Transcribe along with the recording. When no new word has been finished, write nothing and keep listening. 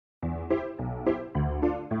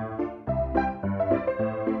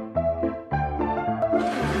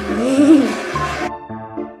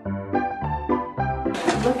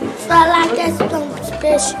That's something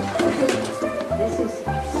special.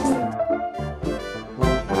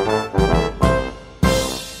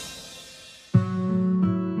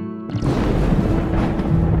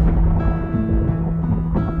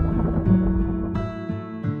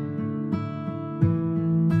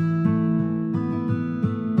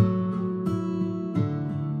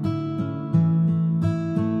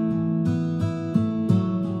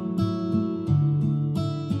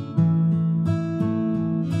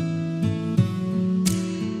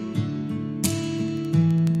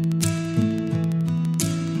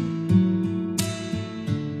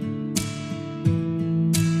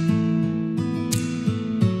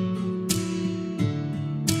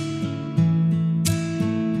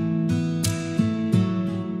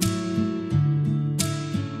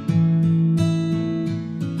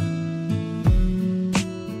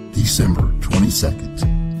 December 22nd,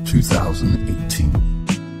 2018.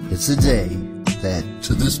 It's a day that,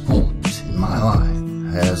 to this point in my life,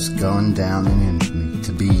 has gone down in infamy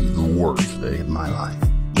to be the worst day of my life.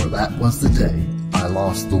 For that was the day I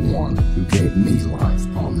lost the one who gave me life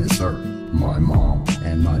on this earth, my mom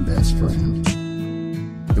and my best friend.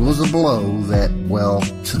 It was a blow that, well,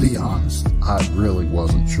 to be honest, I really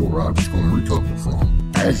wasn't sure I was going to recover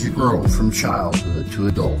from. As you grow from childhood to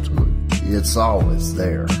adulthood, it's always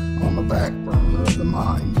there on the back burner of the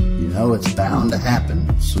mind. You know it's bound to happen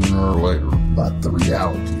sooner or later, but the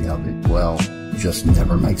reality of it, well, just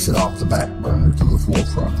never makes it off the back burner to the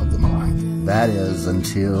forefront of the mind. That is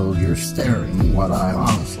until you're staring what I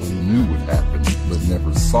honestly knew would happen, but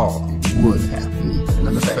never thought it would happen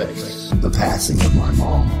in the face. The passing of my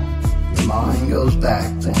mom. Your mind goes back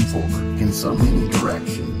and forward in so many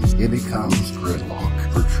directions, it becomes gridlock.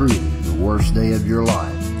 For truly, the worst day of your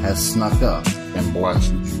life has snuck up and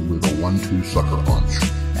blasted you with a 1-2 sucker punch.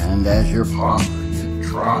 And as you're pondering and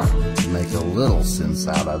trying to make a little sense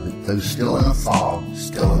out of it, though still in a fog,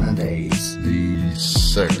 still in a daze, the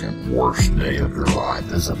second worst day of your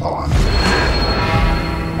life is upon you.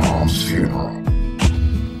 Mom's funeral.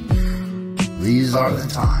 These are the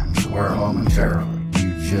times where momentarily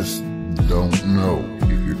you just don't know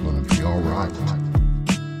if you're going to be alright.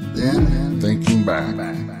 Then, thinking back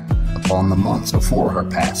upon the months before her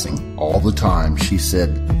passing, all the time she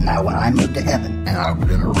said, "Now when I move to heaven," and I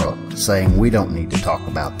would interrupt, saying, "We don't need to talk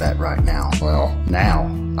about that right now." Well, now,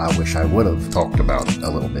 I wish I would have talked about it a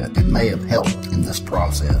little bit. It may have helped in this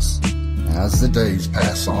process. As the days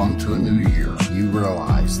pass on to a new year, you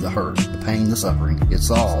realize the hurt, the pain, the suffering,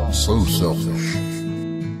 it's all so selfish.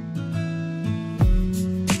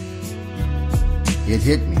 It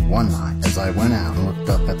hit me one night as I went out and looked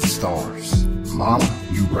up at the stars. Mama,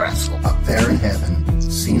 you rascal, up there in heaven,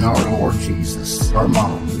 seen our Lord Jesus, our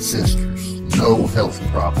mom and sisters. No health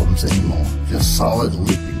problems anymore, just solid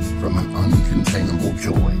leaping from an uncontainable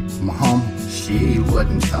joy. Mom, she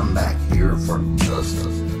wouldn't come back here for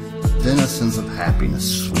nothing. Then a sense of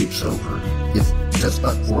happiness sweeps over, if just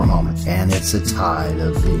but for a moment, and it's a tide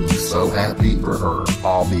of being so happy for her,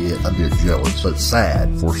 albeit a bit jealous, but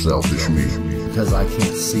sad for selfish me, because I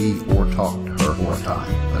can't see or talk to her for a time.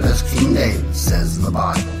 But as King David says in the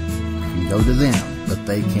Bible, I can go to them, but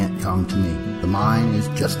they can't come to me. The mind is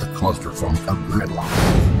just a clusterfuck of gridlock,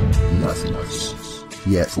 nothingness,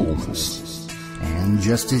 yet fullness. And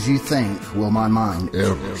just as you think, will my mind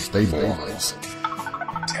ever stabilize?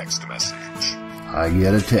 Text message. I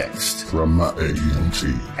get a text from my Aunt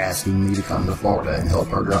asking me to come to Florida and help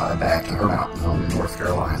her drive back to her mountain home in North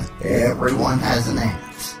Carolina. Everyone has an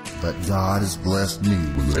aunt, but God has blessed me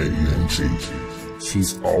with Aunt.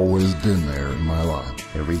 She's always been there in my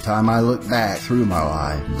life. Every time I look back through my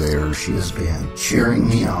life, there she has been, cheering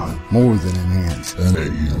me on, more than an aunt, an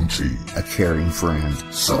Aunt, a caring friend.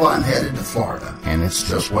 So I'm headed to Florida, and it's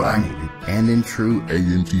just what I needed, and in true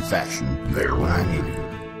Aunt fashion, there when I needed it.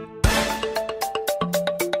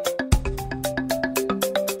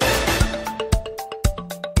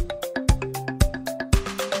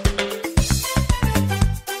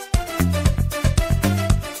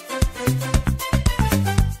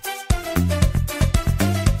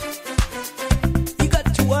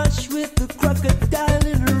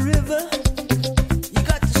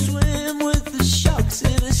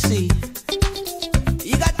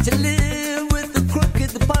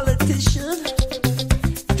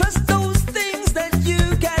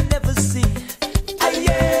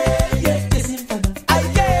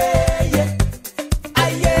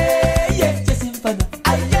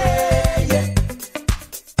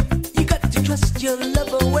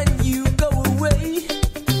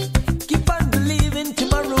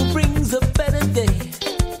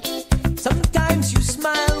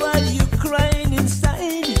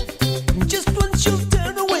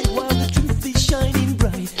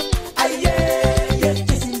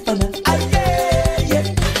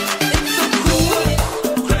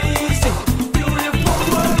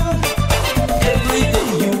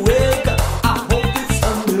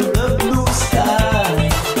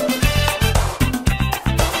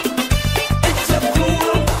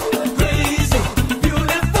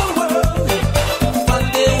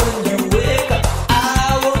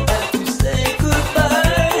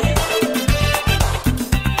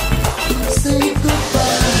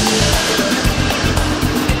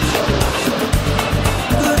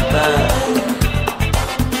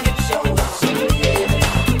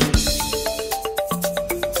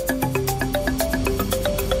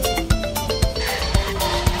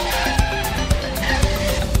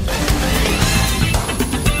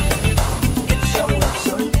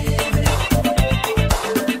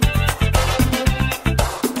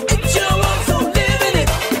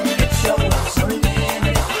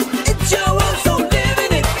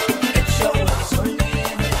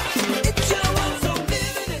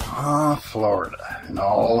 Florida in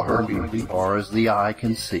all her beauty, far as the eye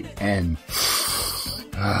can see, and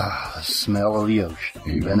the smell of the ocean,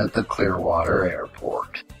 even at the Clearwater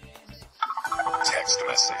Airport. Text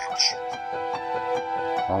message.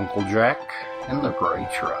 Uncle Jack and the gray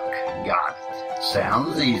truck. Got it.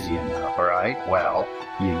 Sounds easy enough, right? Well,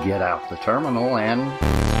 you get out the terminal and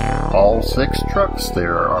all 6 trucks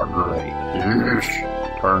there are gray. Yeesh.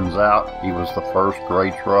 Turns out he was the first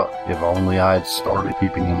gray truck. If only I had started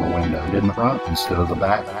peeping in the window in the front instead of the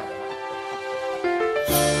back.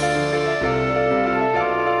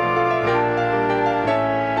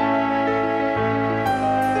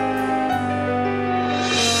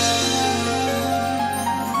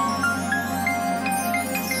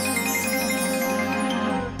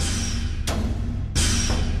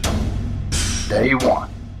 Day 1.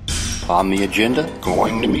 On the agenda,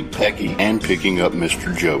 going to meet Peggy and picking up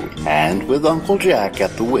Mr. Joey. And with Uncle Jack at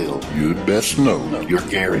the wheel, You'd best know. you're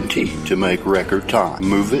guaranteed to make record time.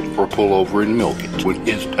 Move it or pull over and milk it. When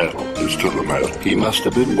his pedal is to the metal, he must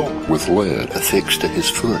have been born With lead. affixed to his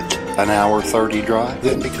foot. An hour 30 drive,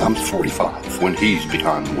 then becomes 45 when he's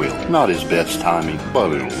behind the wheel. Not his best timing,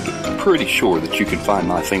 but it'll do. I'm pretty sure that you can find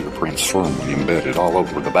my fingerprints firmly embedded all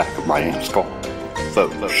over the back of my aunt's car. So,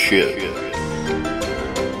 shit.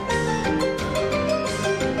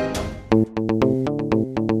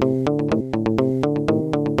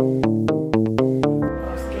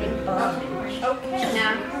 Okay,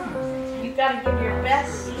 now, you gotta give your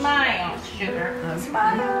best smile, sugar.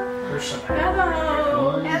 Smile.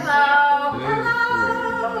 Hello. Hello.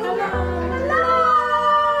 Hello.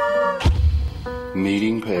 Hello.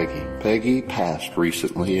 Meeting Peggy. Peggy passed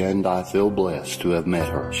recently, and I feel blessed to have met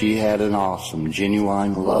her. She had an awesome,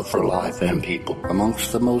 genuine love for life and people,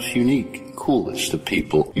 amongst the most unique, coolest of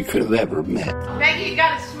people you could have ever met. Peggy, you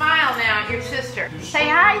gotta smile now at your sister. Say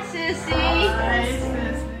hi, Sissy. Hi,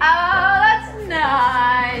 Sissy. Oh, that's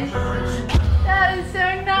nice. That is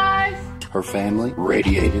so nice. Her family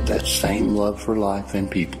radiated that same love for life and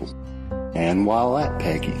people. And while at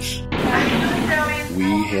Peggy's,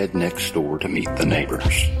 we head next door to meet the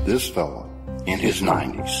neighbors. This fella, in his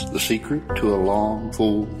 90s, the secret to a long,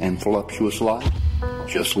 full, and voluptuous life?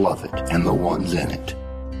 Just love it and the ones in it.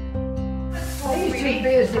 He's too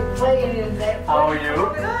busy playing in that. How are you?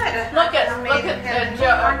 Good. Look at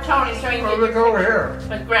Tony so you can Look over here.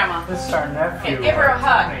 with Grandma. This is our nephew. Give her a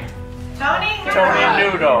hug. Tony, give her a hug.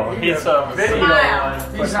 Tony Nudo. He's a video Smile.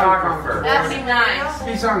 photographer. That's nice.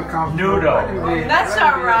 He's uncomfortable. Nudo. That's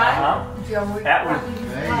all right. That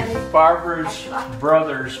was Barbara's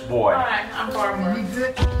brother's boy. All right, I'm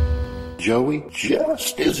Barbara. Joey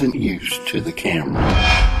just isn't used to the camera.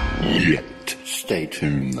 Yet. Stay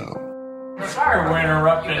tuned, though. Sorry we're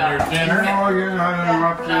interrupting your dinner. No, you're not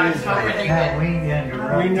interrupting. No, it's okay. We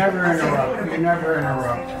never interrupt. We never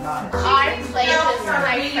interrupt. I play with my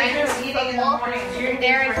friends football.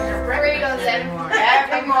 There's burritos in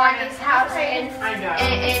every morning's house, and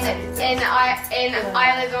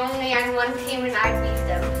I live only on one team, and I beat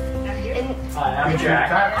them. And Hi, I'm Jack.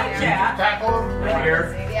 Did you tackle him? Right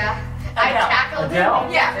here. yeah, I tackled Adele.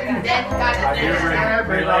 them. Yeah, then got Are you it.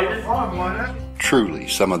 related? Fun, wasn't it? Truly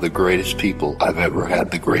some of the greatest people I've ever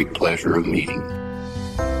had the great pleasure of meeting.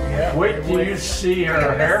 Wait till you see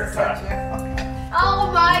her haircut.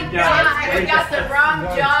 Oh my God! We got the wrong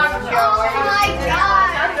dog, Oh Joey. my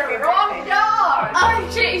God! Got the wrong dog. Oh,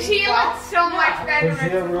 she looks so much better. Does she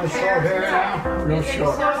have real short hair now? Real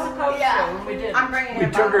short. Yeah. I'm bringing We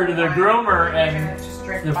took her to the groomer, and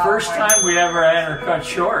the first time we ever had her cut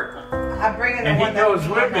short. I'm bringing And he goes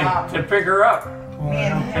with me to pick her up.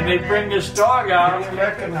 And they bring this dog I out. didn't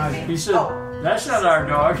recognize him. He said, "That's not our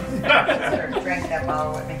dog." Drink that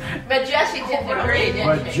bottle with me. But Jessie didn't agree, didn't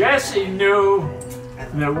But she? Jesse knew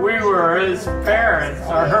that we were his parents,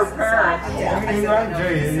 or her parents. He went to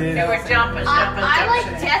you. They were jumping. I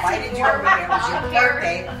like Jessie more about long hair.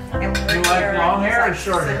 Birthday, and we're You like here long hair or and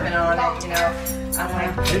short hair? sipping on it, you know.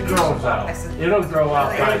 I'm like, It grows out. It'll grow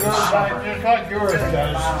out by It the goes summer. just like yours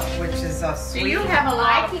does. which is a Do sweet. you have a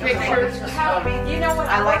lot of pictures? You know what?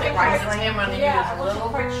 I like Pictures rice. of him when he Yeah, was I wasn't little?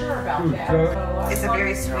 quite sure about that. So It's a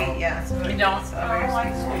very sweet, yeah. It's really, You don't? it's a very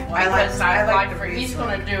sweet. Because I like the for, he's breeze.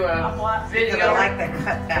 going to do a Because video I like the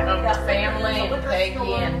cut back. of the family and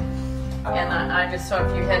Peggy and I just thought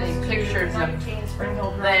if you had any pictures of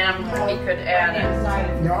them, he could add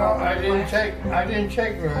it. No, I didn't take any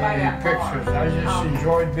pictures. I just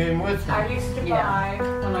enjoyed being with I you. used to Yeah. buy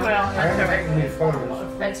when Well, I that's haven't okay. taken any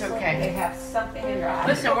photos. That's they okay. have something in your eye.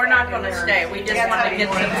 Listen, we're not going to stay. We just want to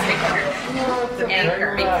get some pictures.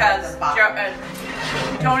 And because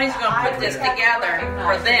Tony's going to put this together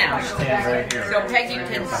for them. Stand right here. So Peggy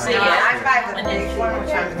can see it. I buy the big one,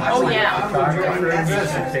 which I'm. Oh, yeah. Photographer and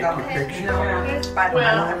visit, take your picture.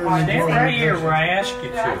 Well, Stand right here where I asked you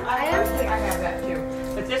to. I have that too.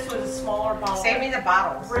 But this was a smaller bottle. Save me the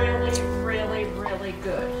bottles. Really, really, really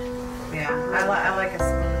good. Yeah, I like it,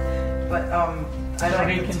 but I So like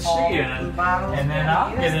he the can tall see it, bottles. and then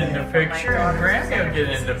I'll get in the picture, and Grammy will get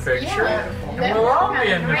in the picture, and we'll all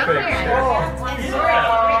be in the picture.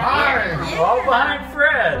 Yeah. All behind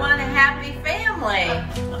Fred. What a happy family.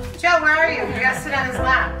 Joe, where are you? You gotta sit on his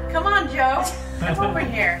lap. Come on, Joe. Come over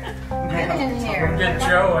here. Get in here. Get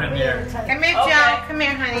Joe in here. Come here, Joe. Come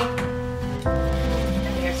here, honey.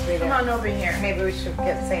 Come here, sweetheart. Come on over here. Maybe we should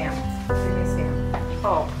get Sam. Give me Sam.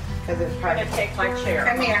 Oh, Because it's I'm probably. going to take my chair.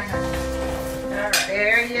 Come here. All right.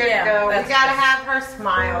 There you Yeah, go. We that's gotta good. have her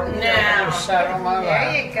smile. You know Now. Just sat on my that. lap.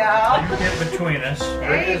 There you go. You get between us.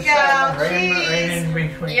 There you Just go. sat Right Cheese. in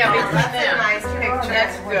between. Yeah, Oh, because that's a them. nice picture.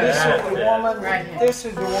 That's good. This is the woman. Right here. This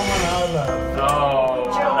is the woman I love. Oh,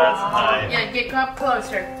 that's nice. Yeah, get up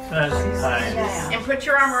closer. That's nice. And put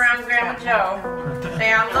your arm around Grandma Joe.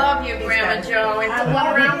 Say, I love you, Grandma Joe. And put one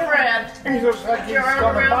around Fred. He looks like Put he's your arm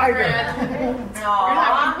gonna around bite Fred. her. You're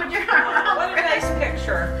not going to put your arm around What a Fred. nice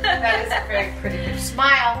picture. That is a very pretty picture.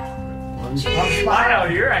 Smile.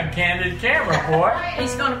 Smile, you're on candid camera, boy.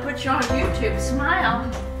 He's going to put you on YouTube. Smile.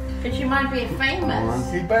 Because you might be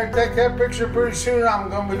famous. You better take that picture pretty soon. I'm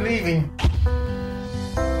gonna be leaving.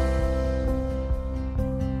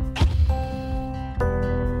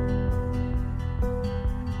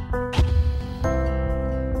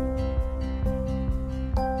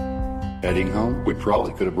 Heading home, we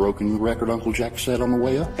probably could have broken the record Uncle Jack set on the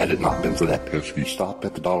way up. Had it not been for that pesky stop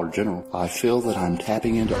at the Dollar General, I feel that I'm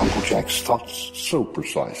tapping into Uncle Jack's thoughts so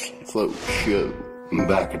precisely. So, show.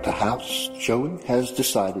 Back at the house, Joey has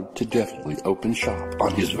decided to definitely open shop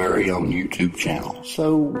on his very own YouTube channel.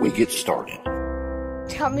 So, we get started.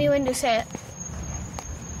 Tell me when to say it.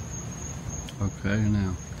 Okay,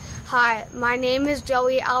 now. Hi, my name is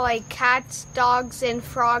Joey. I like cats, dogs, and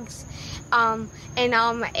frogs. And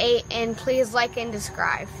I'm 8, and please like and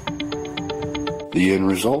subscribe. The end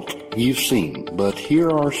result, you've seen, but here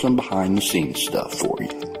are some behind-the-scenes stuff for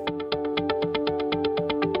you.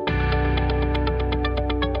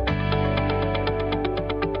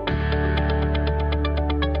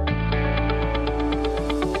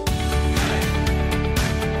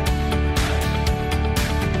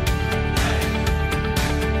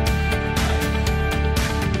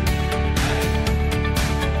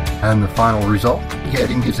 And the final result,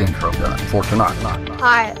 getting his intro done for tonight.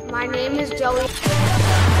 Hi, my name is Joey. Let's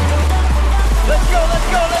go, let's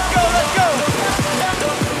go, let's go, let's go!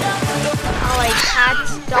 I like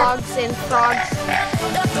cats, dogs, and frogs.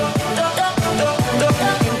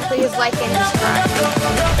 And please like and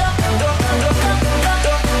subscribe.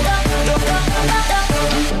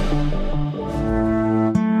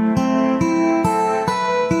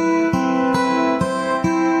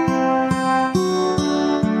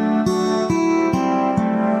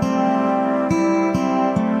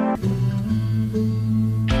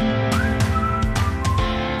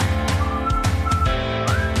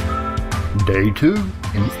 Day 2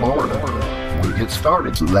 in Florida. We get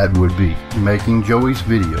started. That would be making Joey's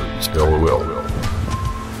videos. LOL.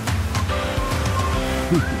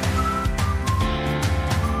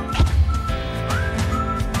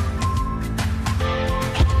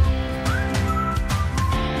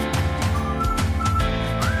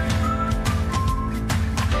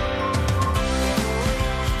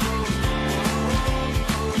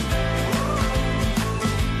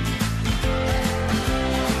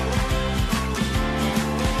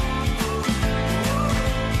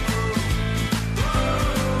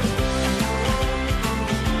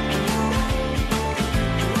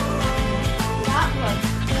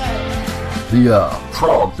 The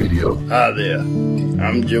frog video. Hi there,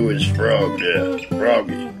 I'm Joey's frog there,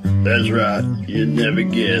 Froggy. That's right, you'd never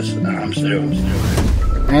guess I'm still.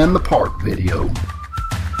 And the park video. Look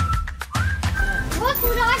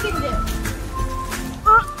what I can do.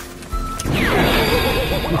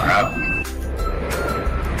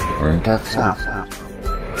 Alright. That's out.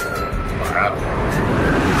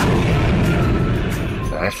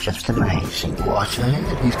 That's just amazing. Watch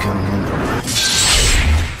that. He's coming in.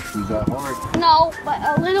 Is that hard? No, but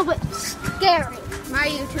a little bit scary. My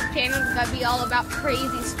YouTube channel is going to be all about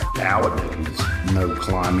crazy stuff. Nowadays, no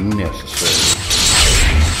climbing necessary.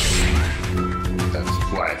 That's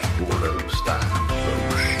Flash Gordo style.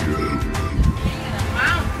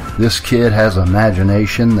 This kid has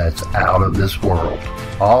imagination that's out of this world.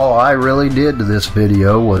 All I really did to this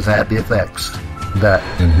video was add the effects. that,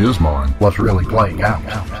 in his mind, was really playing out.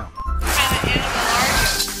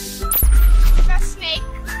 A snake.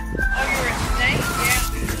 Oh, you're a snake?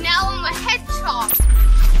 Yeah. Now I'm a hedgehog.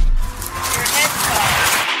 You're a hedgehog.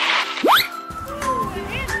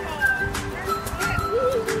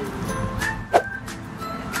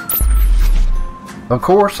 Of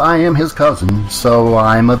course, I am his cousin, so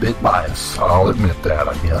I'm a bit biased. I'll admit that,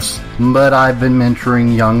 I guess. But I've been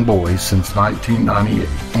mentoring young boys since 1998,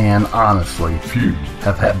 and honestly, few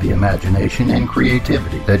have had the imagination and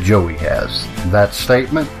creativity that Joey has. That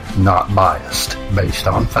statement, not biased, based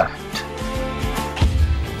on fact.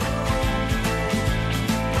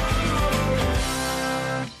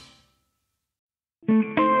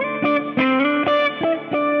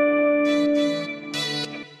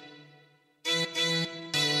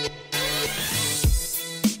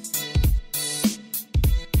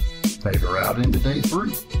 Take her out into day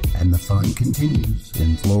 3, and the fun continues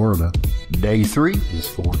in Florida. Day 3 is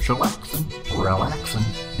for chillaxing, relaxing,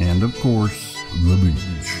 and of course, the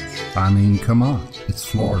beach. I mean, come on, it's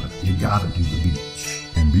Florida. You gotta do the beach.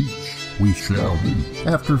 And beach we shall do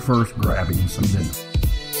after first grabbing some dinner.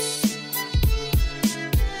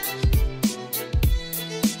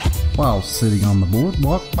 While sitting on the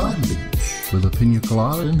boardwalk by the beach with a pina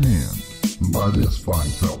colada in hand by this fine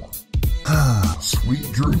fella. Ah, sweet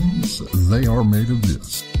dreams, they are made of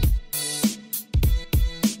this.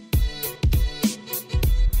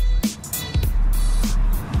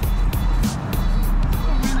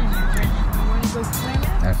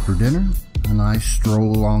 After dinner, a nice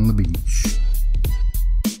stroll along the beach.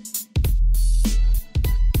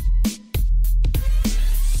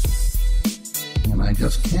 And I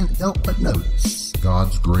just can't help but notice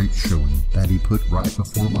God's great showing that he put right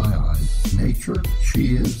before my eyes. Nature,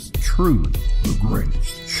 she is truly the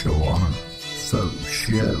greatest show on earth. So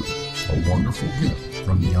show, a wonderful gift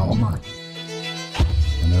from the Almighty.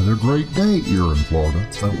 Another great day here in Florida,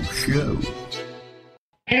 so show.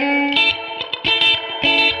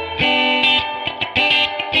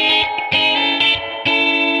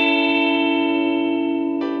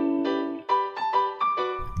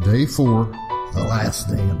 Day 4, the last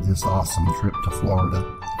day of this awesome trip to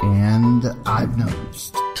Florida, and I've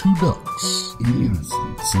noticed 2 ducks in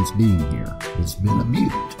unison since being here. It's been a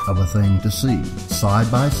beaut of a thing to see. Side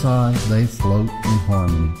by side, they float in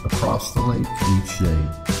harmony across the lake each day.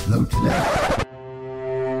 Though today,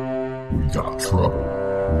 we got trouble.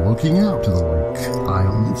 Looking out to the lake, I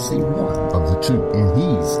only see one of the 2, and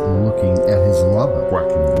he's looking at his lover,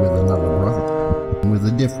 quacking with another brother, with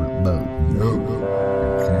a different bow. No,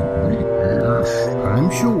 can't be here. I'm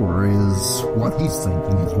sure is what he's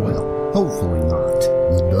thinking as well. Hopefully not.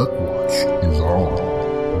 The duck watch is on.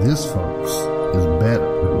 This, folks, is better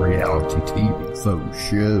than reality TV. So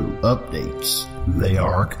show updates. They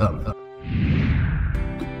are coming.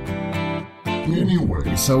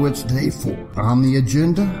 Anyway, so it's day 4. On the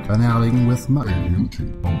agenda, an outing with my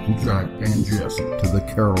auntie, Uncle Jack and Jesse to the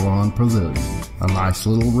Carillon Pavilion. A nice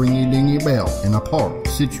little ringy-dingy bell in a park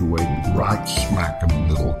situated right smack in the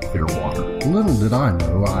middle of Clearwater. Little did I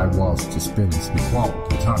know I was to spend some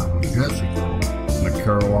quality time with Jesse girl in the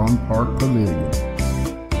Carillon Park Pavilion.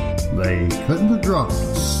 They couldn't have dropped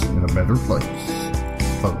us in a better place.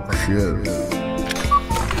 For sure.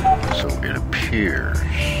 So it appears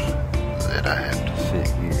that I have to sit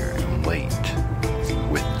here and wait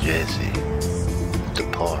with Jesse at the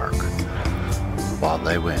park while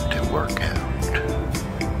they went to work out.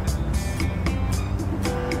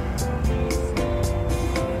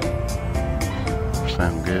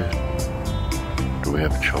 Sound good? Do we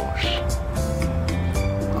have a choice?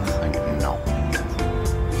 I think not.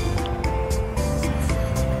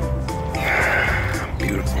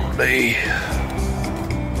 Beautiful day.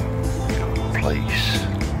 Beautiful place.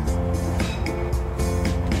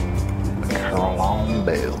 Carillon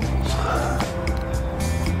bells.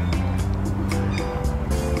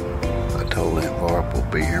 I told Aunt Barb we'll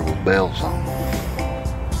be here with bells on.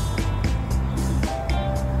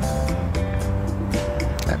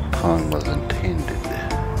 That pun was intended.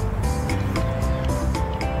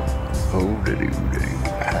 Oh, doo-doo-doo.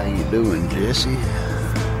 How you doing, Jesse?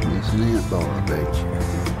 It's Aunt Barb, ain't you?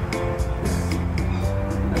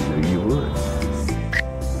 I knew you would.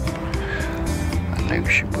 I knew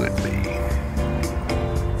she would be.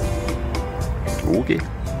 Okay.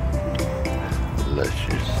 Let's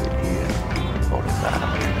just sit here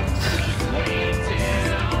 45 minutes.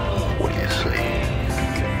 What do you say?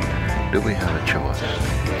 Do we have a choice?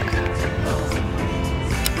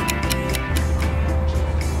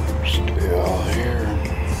 Still here.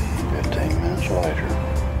 15 minutes later.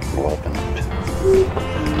 11 minutes.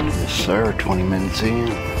 Yes, sir. 20 minutes in.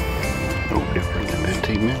 No different.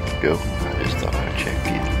 15 minutes ago. I just thought I'd check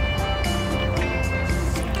in.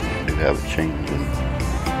 I do have a change in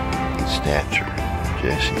stature.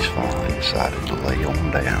 Jesse's finally decided to lay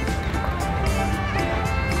on down.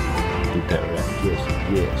 Ain't that right, Jesse?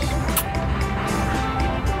 Yes.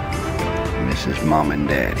 Mrs. Mom and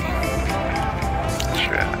Daddy. That's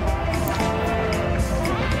right.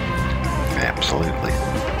 Absolutely.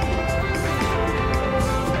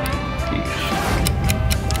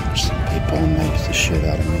 Some people amaze the shit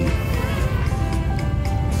out of me.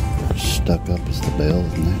 They're stuck up as the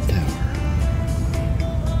bells in that tower.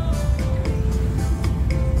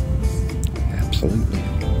 Absolutely.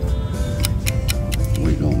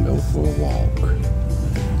 We're gonna go for a walk.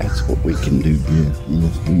 That's what we can do, Jeff.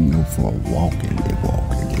 Yes, we can go for a walk and get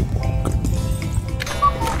walking.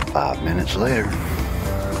 5 minutes later.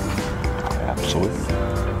 Absolutely.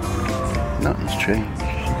 Nothing's changed.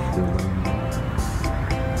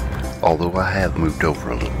 Although I have moved over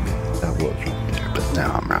a little bit. I was right there, but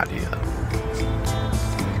now I'm right here.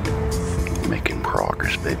 Making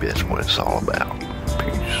progress, baby. That's what it's all about.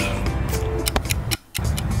 Peace.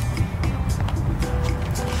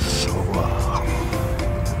 So,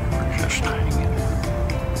 we're just hanging.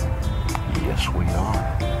 Yes, we are.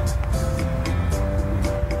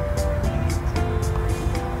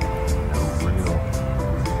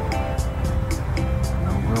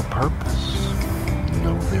 No real purpose.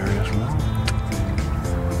 No, there is not.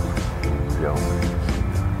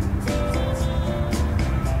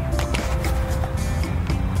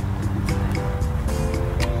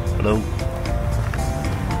 Hello.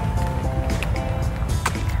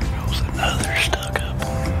 There goes another stuck up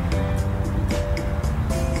one.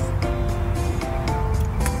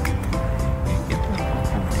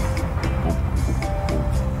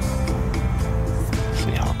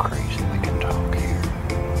 See how crazy we can talk here.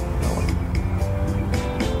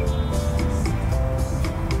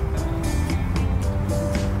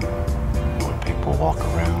 When people walk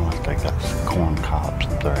around like they got some corn cobs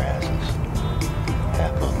up their asses.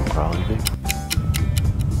 Half of them probably do.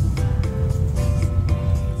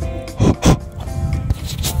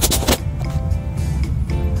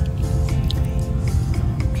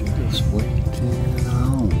 Just waiting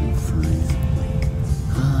on a friend.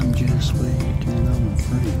 I'm just waiting on a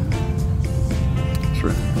friend. That's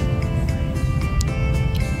right.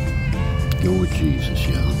 Go with Jesus,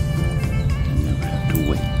 y'all. You never have to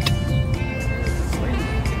wait.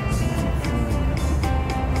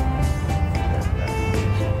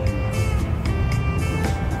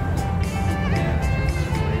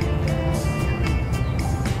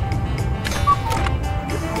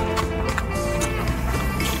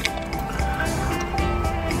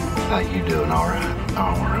 How you doing? All right?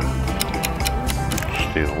 All right.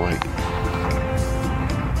 Still waiting.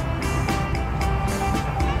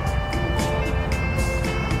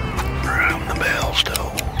 Around the bell's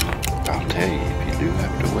toll. I'll tell you, if you do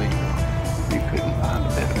have to wait, you couldn't find a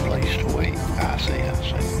better place to wait. I see.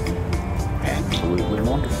 Absolutely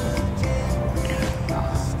wonderful. I'm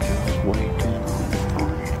just waiting on.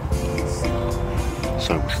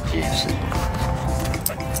 So is Jesse.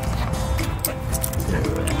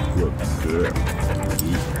 Good.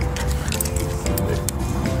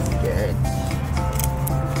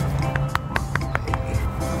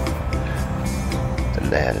 The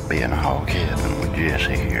dad'd be in a hog cabin with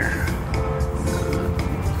Jesse here.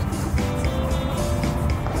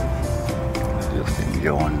 Just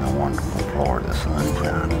enjoying the wonderful Florida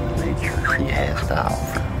sunshine and the nature she has to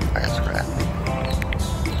offer. That's right.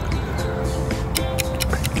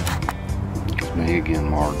 It's me again,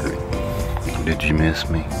 Margaret. Did you miss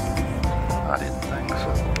me? I didn't think so.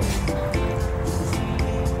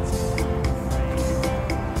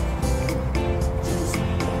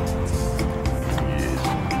 Yes.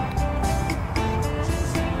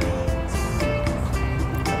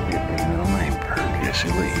 Get the middle name for her, Jessie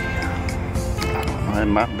Lee. I don't know, it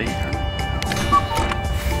might be her.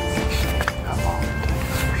 Let's see how long it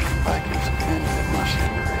takes for somebody gets a end of my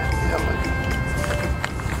cigarette. Yeah, look.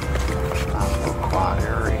 It's a nice little quiet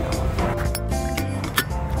area.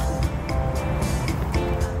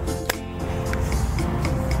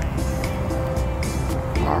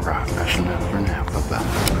 Alright, that's enough for now. Bye-bye.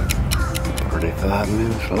 35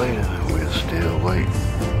 minutes later, we're still waiting.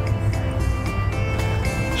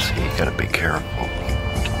 See, you gotta be careful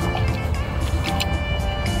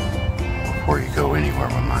before you go anywhere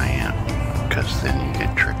with my aunt, because then you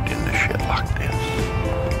get tricked into shit like this.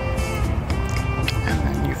 And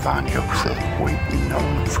then you find yourself waiting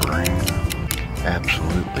on a friend.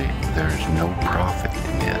 Absolutely, there's no profit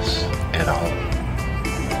in this at all.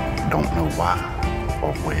 Don't know why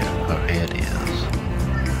or where her head is.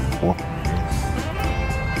 Or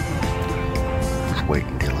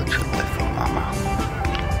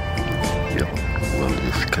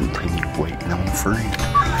waiting on a friend.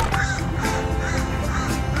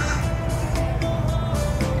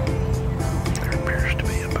 There appears to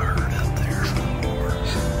be a bird up there somewhere.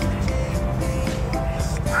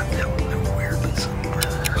 I don't know where, but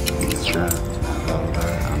somewhere. That's right.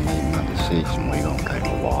 I made my decision. We're gonna take a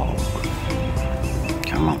walk.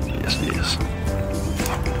 Come on, yes.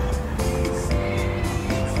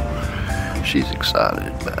 She's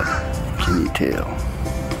excited about it. Can you tell?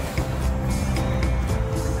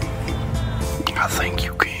 I think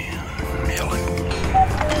you can, Ellie.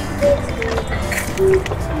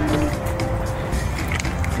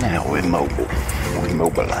 Now we're mobile. We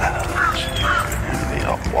mobilize. And we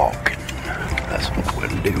are walking. That's what we're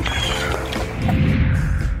doing.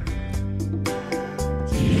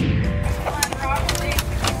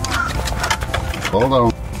 Hold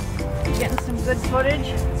on. You getting some good footage?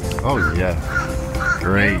 Oh yeah.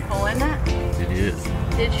 Great. Beautiful, isn't it? It is.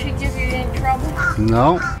 Did she give you any trouble?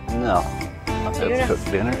 No. Okay, Cook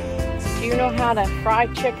dinner. Do you know how to fry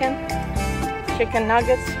chicken? Chicken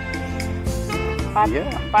nuggets?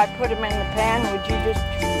 If I put them in the pan, would you just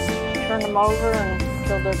turn them over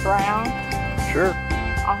until they're brown? Sure.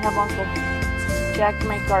 I'll have Uncle Jack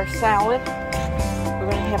make our salad. We're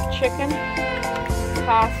going to have chicken,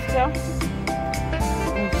 pasta,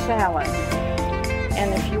 and salad.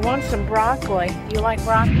 And if you want some broccoli, do you like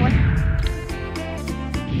broccoli?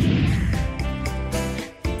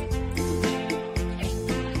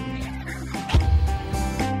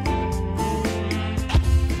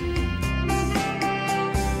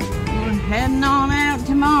 We're heading on out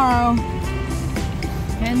tomorrow.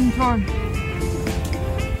 Heading toward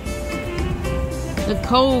the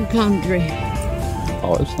cold country.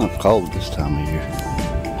 Oh, it's not cold this time of year.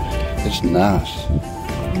 It's nice.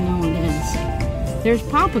 No, it is. There's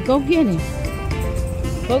Papa. Go get him.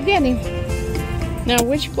 Go get him. Now,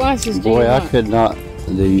 which glasses do you want? Boy, I could not.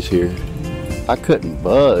 These here. I couldn't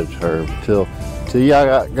budge her till y'all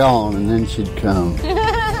got gone, and then she'd come.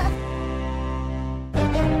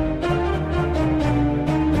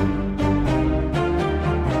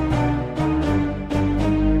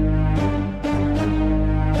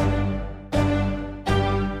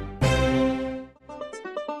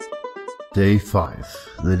 Day 5.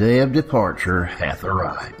 The day of departure hath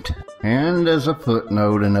arrived. And as a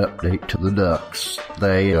footnote and update to the ducks,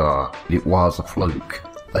 it was a fluke.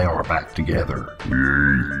 They are back together.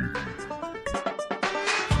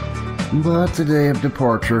 But the day of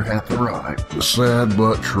departure hath arrived, sad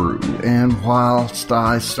but true, and whilst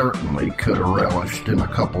I certainly could have relished in a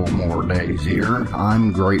couple more days here,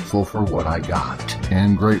 I'm grateful for what I got,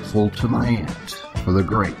 and grateful to my aunt for the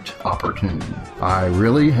great opportunity. I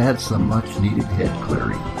really had some much needed head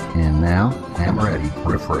clearing, and now am ready,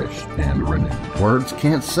 refreshed, and renewed. Words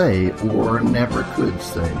can't say, or never could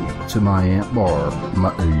say, to my Aunt Barb,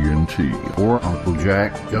 my A&T, or Uncle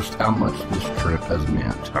Jack, just how much this trip has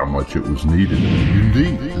meant. How much it was needed.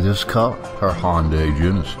 Indeed. This car, her Hyundai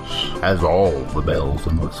Genesis, has all the bells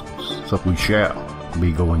and whistles, so we shall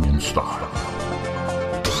be going in style.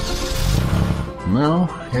 Now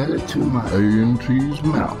headed to my A&T's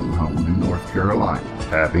mountain home in North Carolina,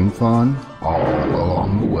 having fun all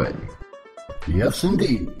along the way. Yes,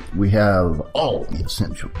 indeed, we have all the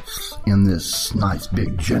essentials in this nice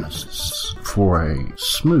big Genesis for a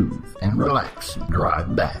smooth and relaxing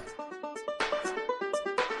drive back.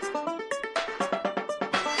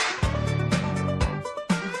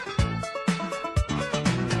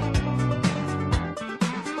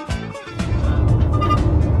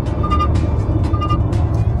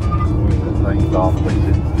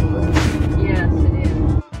 Yes, it is.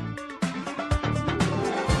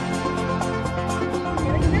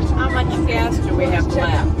 How much gas do we have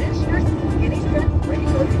left?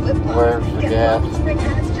 Where's the gas?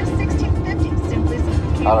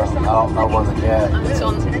 I don't know where the gas is. It's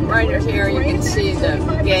on right here. You can see the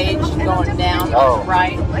gauge going down Oh.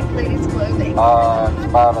 right. It's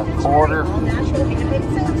about a quarter.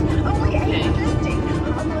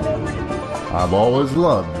 I've always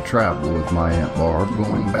loved to travel with my Aunt Barb,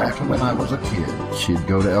 going back to when I was a kid. She'd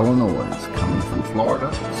go to Illinois, coming from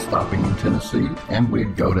Florida, stopping in Tennessee, and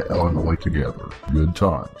we'd go to Illinois together. Good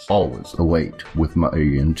times. Always await with my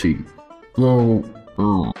A&T. Though,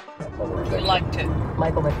 We like to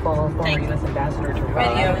Michael McFall, former U.S. Ambassador to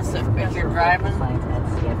videos if you're driving.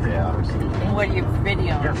 What are you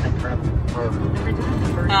videoing?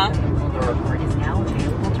 Huh? Is now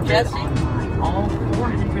available to Jesse? all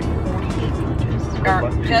 448 pages. Or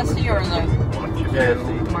Jesse or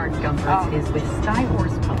the Mark Gumbers is with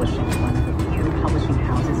Skyhorse Publishing, one of the few publishing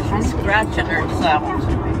houses. She's scratching herself.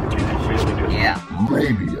 Yeah.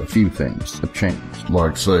 Maybe a few things have changed,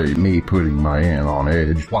 like say me putting my aunt on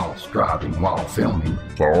edge while driving while filming.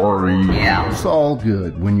 Sorry. Yeah. It's all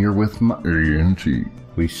good when you're with my Aunt.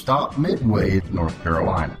 We stopped midway in North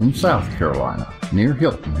Carolina and South Carolina near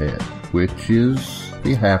Hilton Head, which is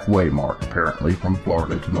the halfway mark apparently from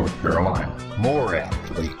Florida to North Carolina. More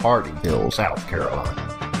aptly, Hardy Hill, South Carolina.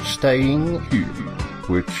 Staying here,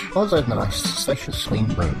 which was a nice, spacious, clean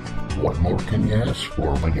room. What more can you ask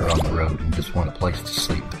for when you're on the road and just want a place to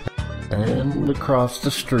sleep? And across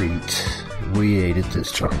the street, we ate at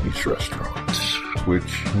this Chinese restaurant,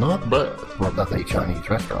 which not bad for a buffet Chinese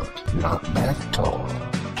restaurant. Not bad at all.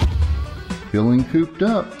 Feeling cooped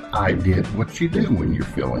up, I did what you do when you're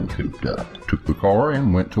feeling cooped up. Took the car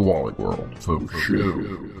and went to Wally World for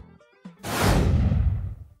show.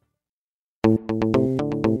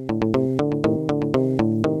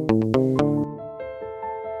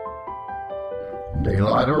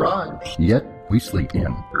 Daylight arrives, yet we sleep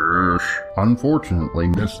in. Unfortunately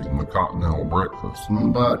missing the continental breakfast,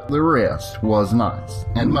 but the rest was nice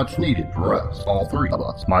and much needed for us, all three of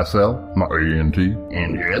us. Myself, my Aunt,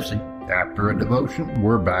 and Jesse. After a devotion,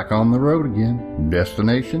 we're back on the road again.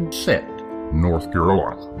 Destination set, North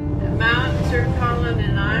Carolina. The mountains are calling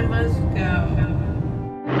and I must go.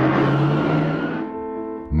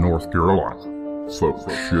 North Carolina, for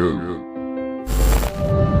sure.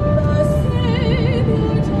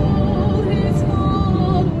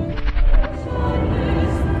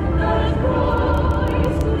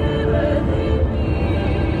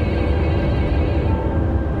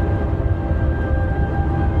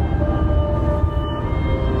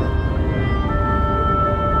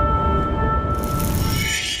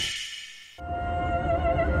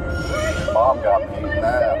 Mom got me eating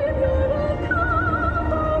that.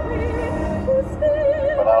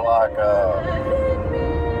 But I like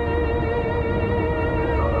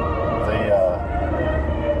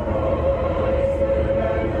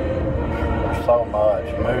there's so much.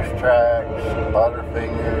 Moose tracks,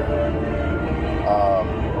 Butterfinger,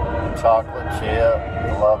 chocolate chip,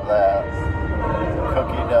 love that.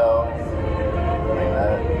 Cookie dough. I mean,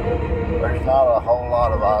 there's not a whole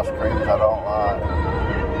lot of ice creams I don't like.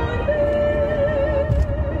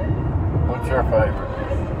 What's your favorite?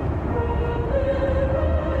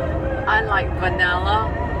 I like vanilla,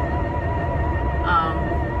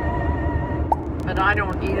 but I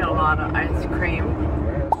don't eat a lot of ice cream.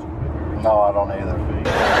 No, I don't either.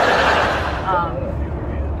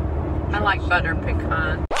 I like butter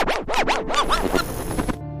pecan.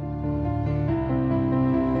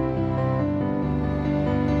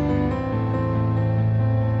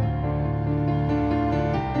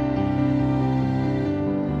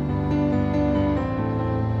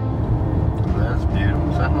 That's beautiful.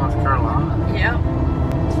 Is that North Carolina? Yep,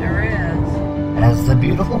 sure is. As the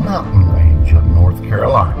beautiful mountain range of North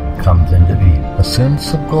Carolina comes into view, a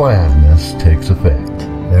sense of gladness takes effect.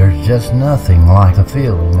 There's just nothing like the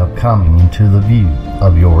feeling of coming into the view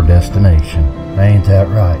of your destination. Ain't that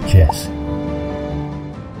right, Jesse?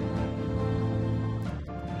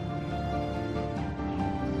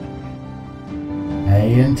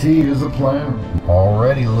 A&T is a planner.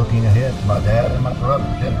 Already looking ahead to my dad and my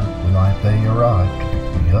brother's dinner the night they arrive to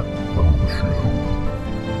pick me up from the show.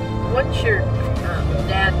 What's your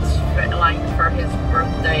dad's like for his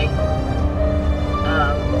birthday?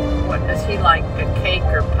 What does he like? A cake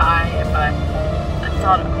or pie? If I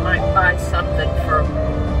thought I might buy something for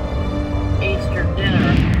Easter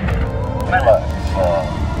dinner.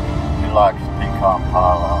 He likes pecan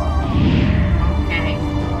pie a lot. Okay.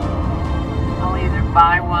 I'll either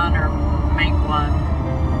buy one or make one.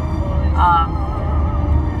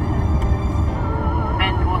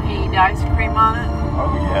 And will he eat ice cream on it?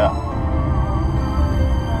 Oh yeah.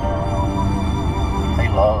 He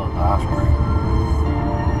loves ice cream.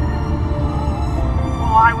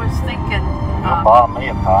 Well, I was thinking. He'll buy me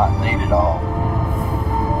a pie and eat it all.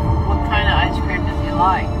 What kind of ice cream does he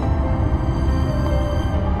like?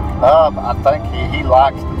 I think he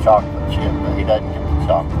likes the chocolate chip, but he doesn't get the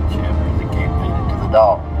chocolate chip because he can't feed it to the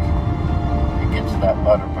dogs. He gets that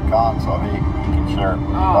butter pecan so he can share it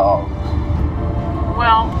with the dogs.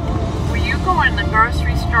 Well, will you go in the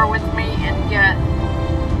grocery store with me and get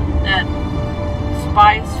that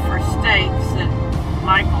spice for steaks that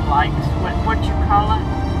Michael likes? What you call it?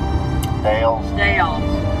 Dale's.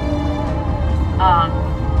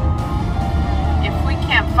 If we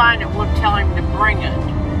can't find it, we'll tell him to bring it.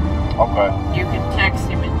 Okay. You can text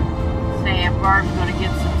him and say Aunt Barb's going to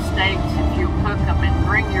get some steaks if you cook them, and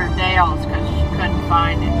bring your Dale's because she couldn't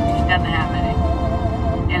find it. She doesn't have any.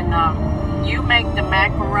 And you make the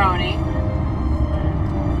macaroni.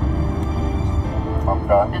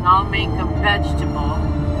 Okay. And I'll make a vegetable.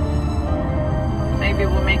 Maybe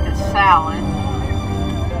we'll make a salad,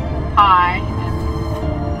 pie,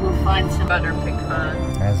 and we'll find some butter pecan.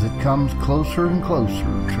 As it comes closer and closer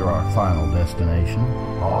to our final destination,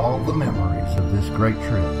 all the memories of this great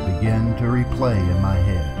trip begin to replay in my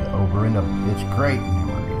head over and over. It's great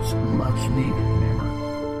memories, much needed memories.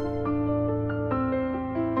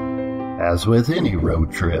 As with any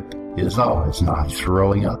road trip, it is always nice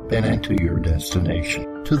rolling up and into your destination.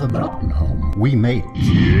 To the mountain home, we made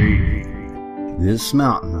it. This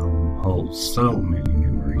mountain home holds so many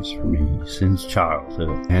memories for me since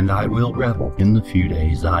childhood, and I will revel in the few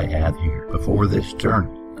days I have here before this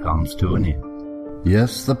journey comes to an end.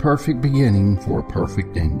 Yes, the perfect beginning for a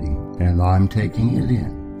perfect ending, and I'm taking it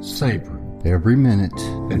in, savoring every minute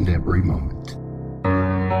and every moment.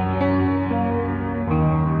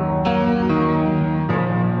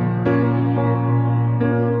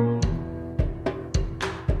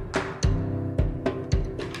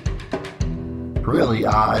 Really,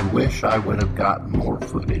 I wish I would have gotten more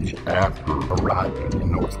footage after arriving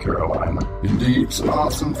in North Carolina. Indeed, some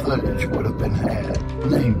awesome footage would have been had,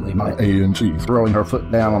 namely my Aunt throwing her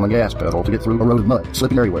foot down on the gas pedal to get through a road of mud,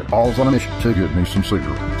 slipping everywhere, all's on a mission to get me some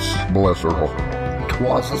cigarettes. Bless her heart.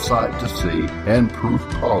 'Twas a sight to see, and proof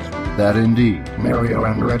positive that indeed Mario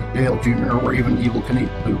and Red Dale Jr. were even Evil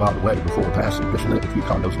Knievel, who, by the way, before passing, just lived a few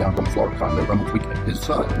condos down from Florida condo Rumble weekend. His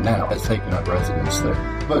son now has taken up residence there.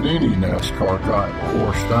 But any NASCAR driver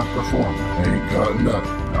or stunt performer ain't got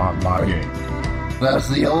nothing on my game. As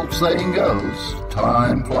the old saying goes,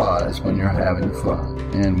 time flies when you're having fun,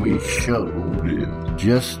 and we sure did.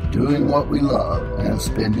 Just doing what we love and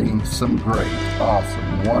spending some great,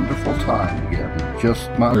 awesome, wonderful time together. Just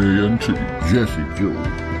my Aunt, Jesse, Julie,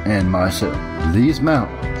 and myself. These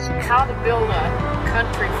mountains. How to build a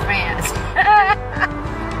country fan.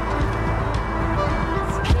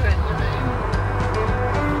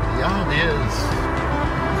 The idea is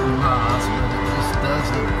nice, but it just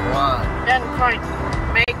doesn't quite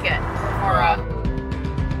make it for a...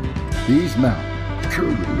 These mountains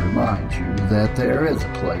truly remind you that there is a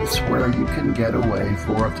place where you can get away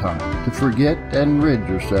for a time to forget and rid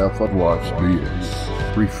yourself of what's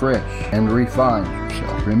BS. Refresh and refine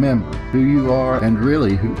yourself. Remember who you are and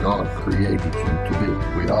really who God created you to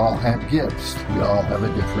be. We all have gifts. We all have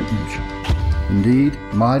a different mission. Indeed,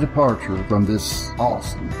 my departure from this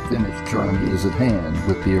awesome finished journey is at hand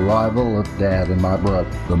with the arrival of Dad and my brother.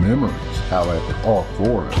 The memories, however, are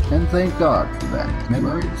for us, and thank God for that.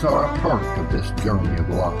 Memories are a part of this journey of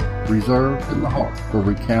life, reserved in the heart for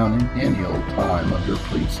recounting any old time of your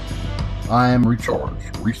pleasing. I am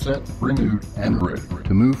recharged, reset, renewed, and ready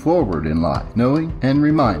to move forward in life, knowing and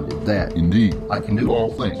reminded that, indeed, I can do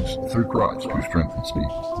all things through Christ who strengthens me.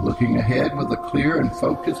 Looking ahead with a clear and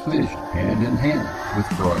focused vision, hand in hand with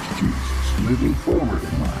Christ Jesus. Moving forward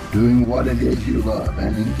in life, doing what it is you love,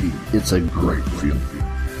 and indeed, it's a great feeling.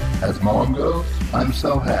 As Mom goes, I'm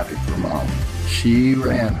so happy for Mom. She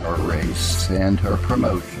ran her race, and her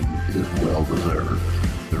promotion is well deserved.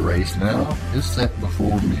 The race now is set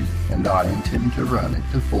before me, and I intend to run it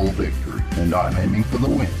to full victory, and I'm aiming for the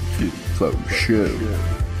win, too, for sure.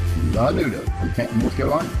 thenudo from Canton, North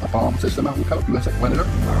Carolina, a farm system out of Coke, USA, Canada.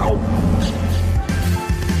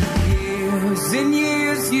 Years and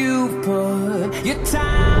years you put your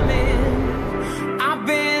time in. I've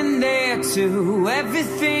been there too,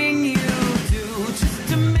 everything you do, just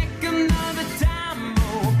to make another time.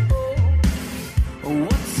 Oh,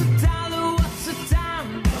 what's a dollar, what's a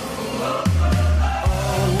dime?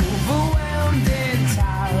 Overwhelmed and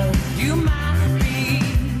tired, you might be,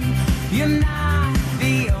 you're not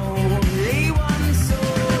the only one, so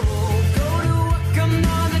go to work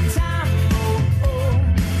another time.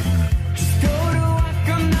 Just go to work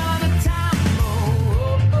another time.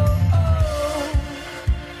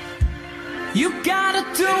 You gotta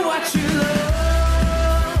do what you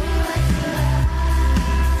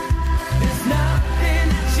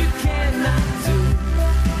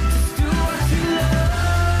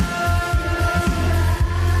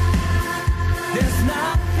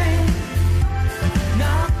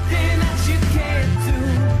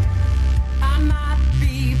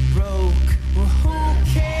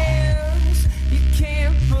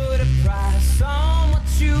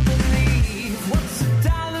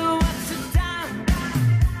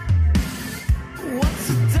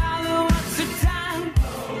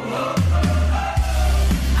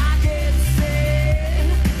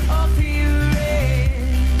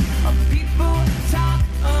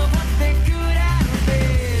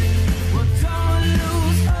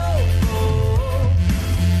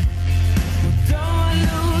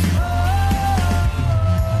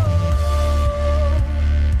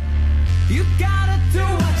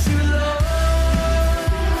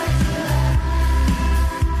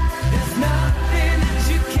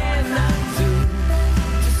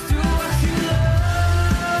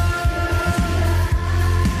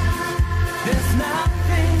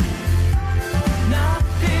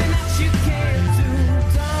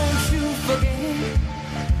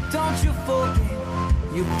you forget,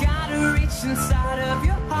 you gotta reach inside of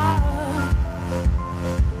your heart.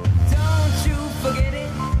 Don't you forget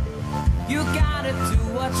it, you gotta do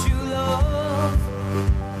what you love.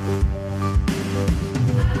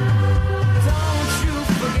 Don't you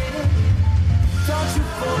forget it, don't you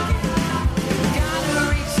forget it, you gotta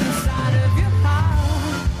reach inside of your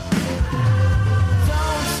heart.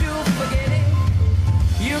 Don't you forget it,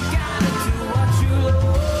 you gotta do what you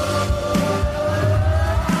love.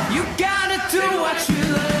 You gotta do what you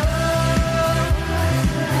love.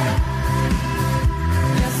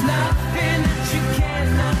 There's nothing that you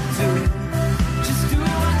cannot do. Just do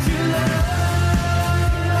what you love.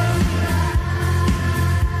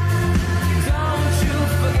 Don't you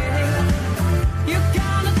forget it. You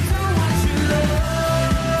gotta do what you love.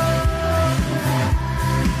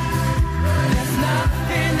 There's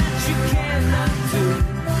nothing that you cannot do.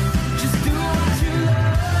 Just do what you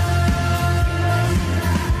love.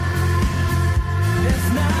 There's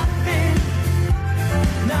nothing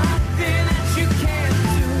that you can't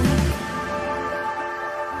do.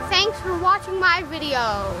 Thanks for watching my video.